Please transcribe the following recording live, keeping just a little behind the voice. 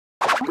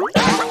A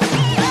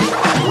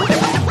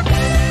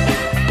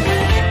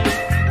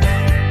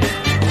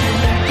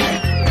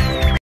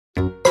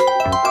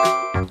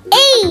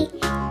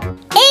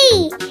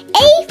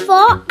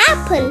for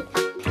apple.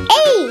 A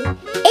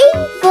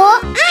for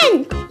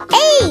ant. A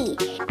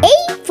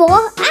for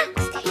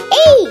axe. A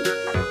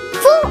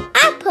for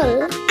apple,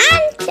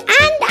 ant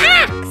and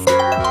axe.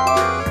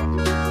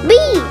 B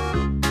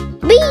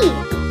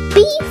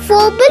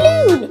for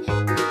balloon.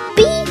 B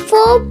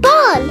for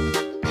ball.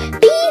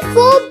 B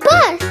for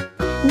bus.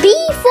 B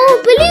for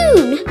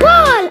balloon,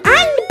 ball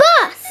and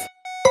bus.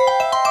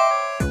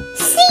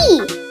 C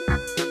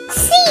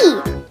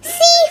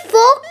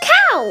for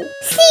cow.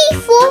 C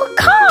for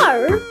car.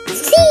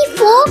 C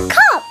for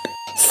cup.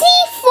 C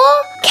for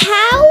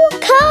cow,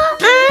 car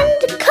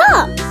and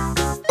cup.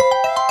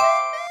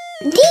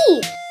 D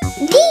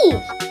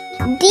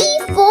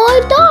for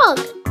dog.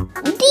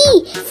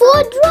 D for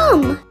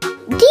drum.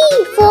 D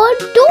for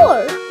door.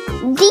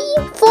 D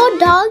for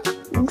dog,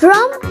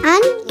 drum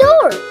and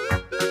door.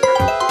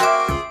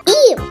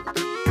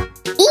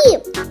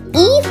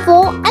 E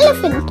for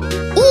elephant.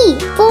 E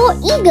for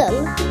eagle.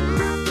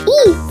 E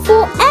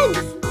for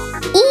eggs.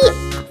 E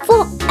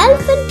for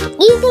elephant,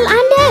 eagle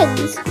and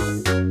eggs.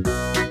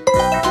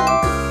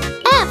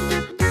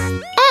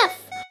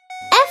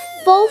 F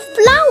for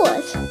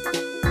flowers.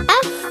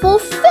 F for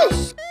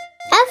fish.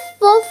 F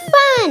for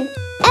fan.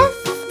 F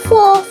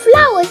for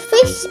flowers,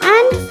 fish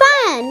and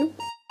fan.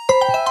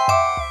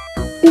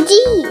 G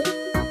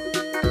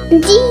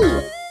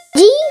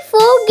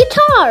for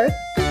guitar.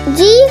 G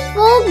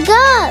for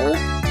girl.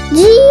 G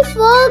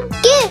for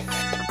gift.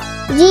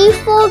 G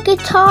for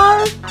guitar,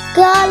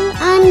 girl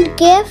and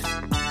gift.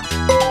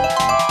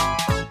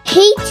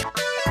 H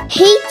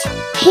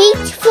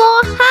for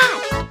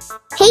hat.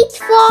 H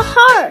for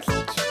heart.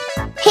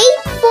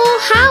 H for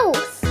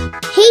house.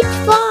 H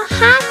for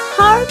hat,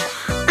 heart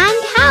and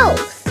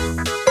house.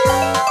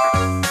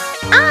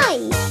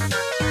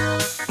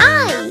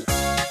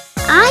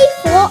 I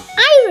for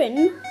iron.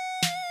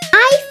 I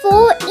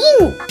for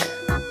ink.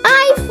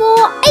 I for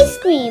ice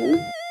cream.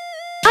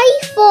 I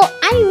for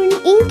iron,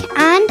 ink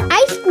and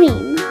ice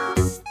cream.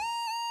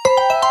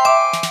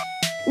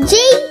 J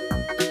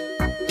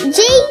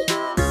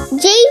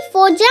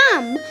for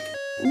jam.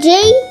 J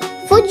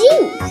for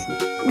juice.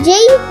 J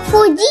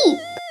for jeep.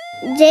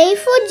 J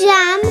for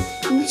jam,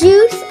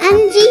 juice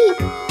and jeep.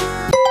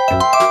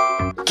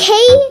 K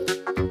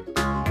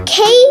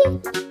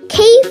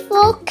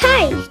for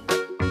kite.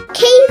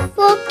 K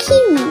for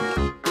kiwi.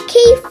 K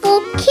for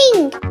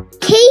king.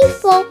 K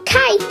for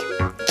kite,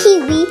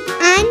 kiwi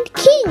and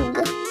king.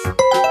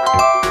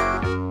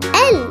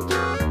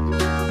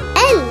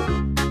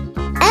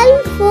 L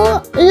for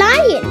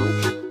lion.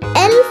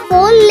 L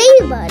for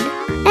ladybird.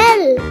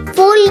 L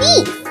for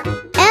leaf.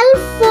 L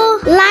for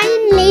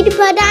lion,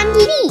 ladybird and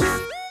leaf.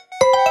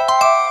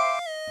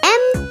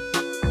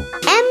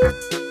 M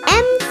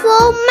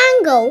for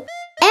mango.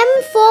 M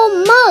for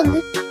mug.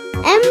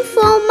 M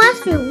for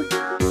mushroom.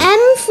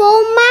 M for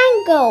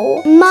mango,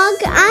 mug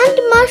and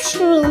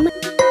mushroom.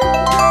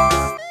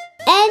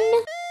 N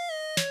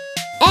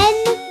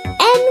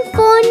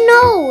for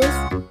nose.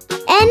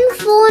 N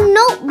for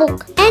notebook.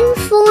 N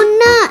for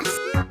nurse.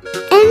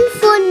 N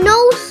for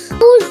nose,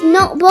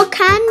 notebook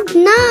and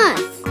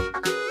nurse.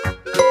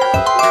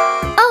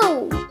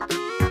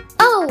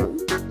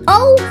 O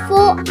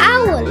for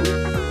owl.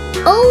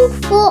 O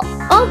for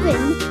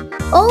oven.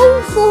 O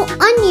for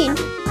onion.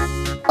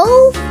 O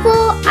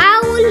for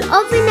owl,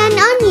 oven and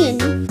onion.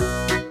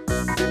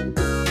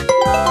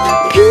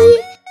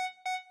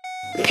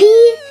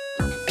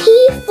 P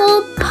for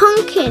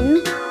pumpkin.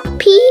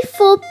 P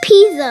for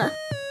pizza.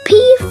 P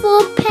for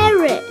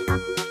parrot.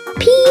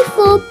 P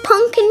for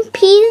pumpkin,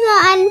 pizza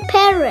and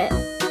parrot.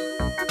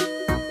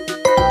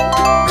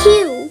 Q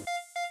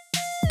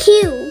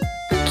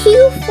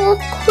for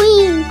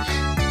queen.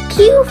 Q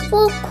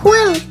for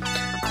quilt.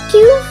 Q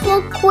for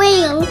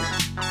quail.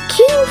 Q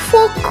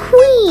for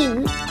queen,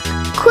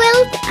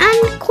 quilt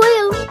and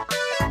quill.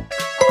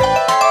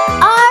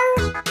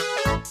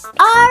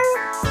 R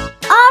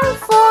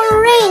for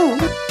ring.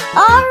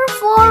 R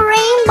for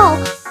rainbow.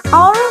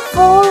 R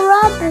for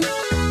rabbit.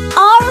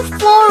 R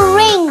for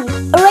ring,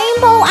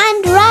 rainbow and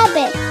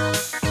rabbit.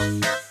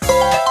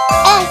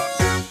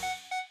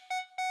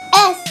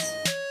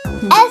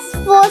 S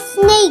for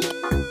snake.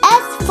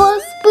 S for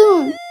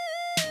spoon.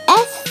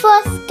 S for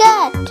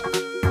skirt.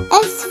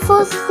 S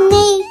for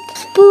snake,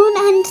 spoon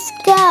and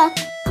skirt.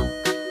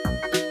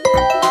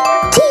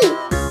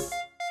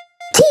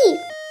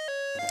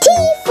 T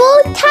for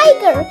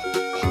tiger.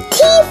 T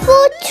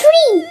for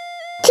tree.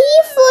 T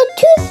for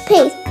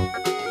toothpaste.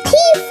 T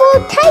for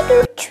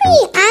tiger,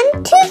 tree and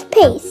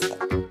toothpaste.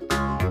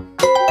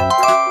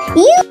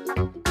 U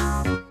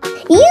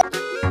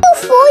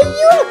for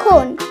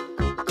unicorn.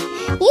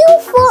 U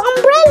for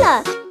umbrella.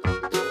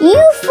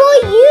 U for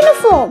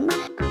uniform.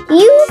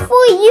 U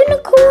for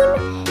unicorn,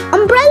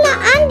 umbrella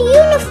and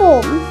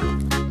uniform.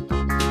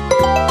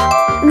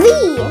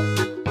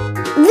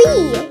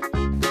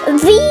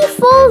 V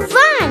for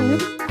van.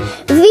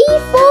 V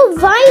for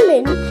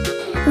violin.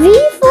 V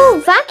for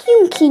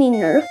vacuum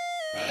cleaner.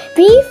 V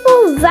for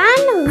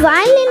van,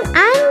 violin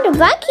and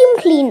vacuum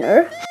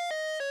cleaner.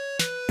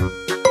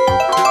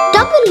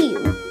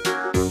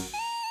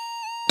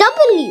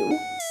 W.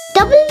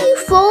 W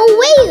for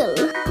whale.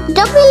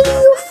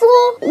 W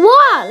for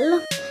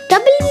wall.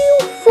 W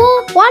for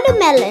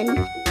watermelon.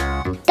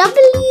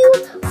 W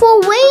for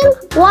whale,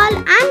 wall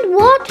and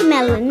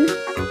watermelon.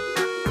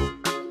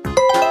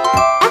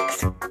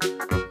 X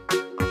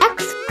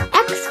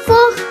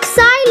for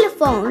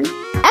xylophone.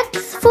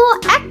 X for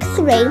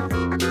x-ray.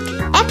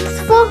 X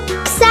for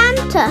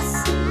xanthus.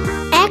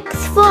 X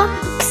for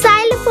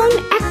xylophone,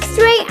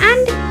 x-ray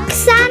and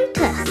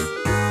xanthus.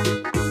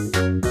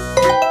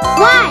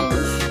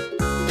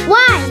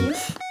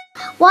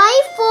 Y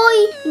for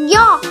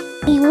yak.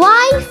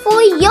 Y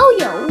for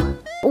yo-yo.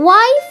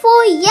 Y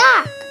for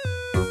yak.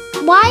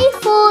 Y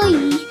for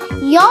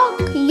yak,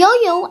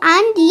 yo-yo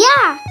and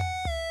yak.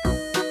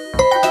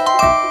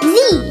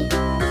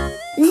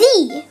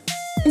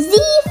 Z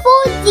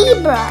for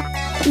zebra.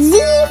 Z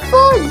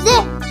for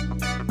zip.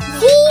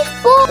 Z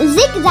for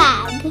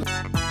zigzag.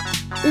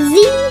 Z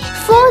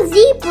for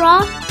zebra,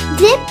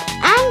 zip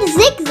and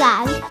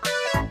zigzag.